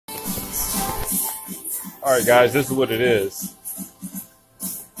Alright guys, this is what it is.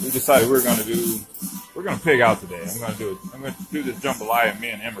 We decided we're gonna pig out today. I'm gonna do this jambalaya, and me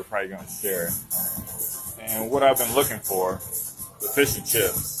and Em are probably gonna share it. And what I've been looking for, the fish and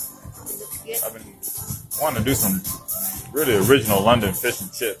chips. I've been wanting to do some really original London fish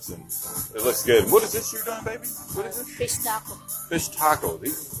and chips, and it looks good. What is this you're doing, baby? What is it? Fish taco. Fish tacos.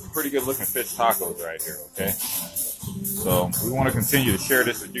 These are pretty good looking fish tacos right here, okay? So we want to continue to share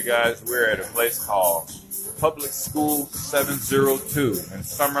this with you guys. We're at a place called Public School 702 in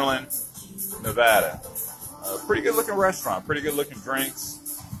Summerlin, Nevada. Pretty good looking restaurant, pretty good looking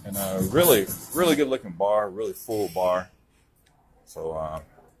drinks, and a really good looking bar, really full bar. So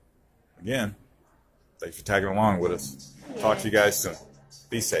again, thanks for tagging along with us. Talk to you guys soon.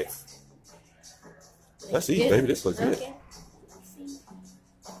 Be safe. Let's eat, baby. This looks good.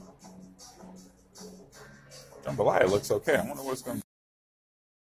 Jambalaya looks okay. I wonder what it's going to be.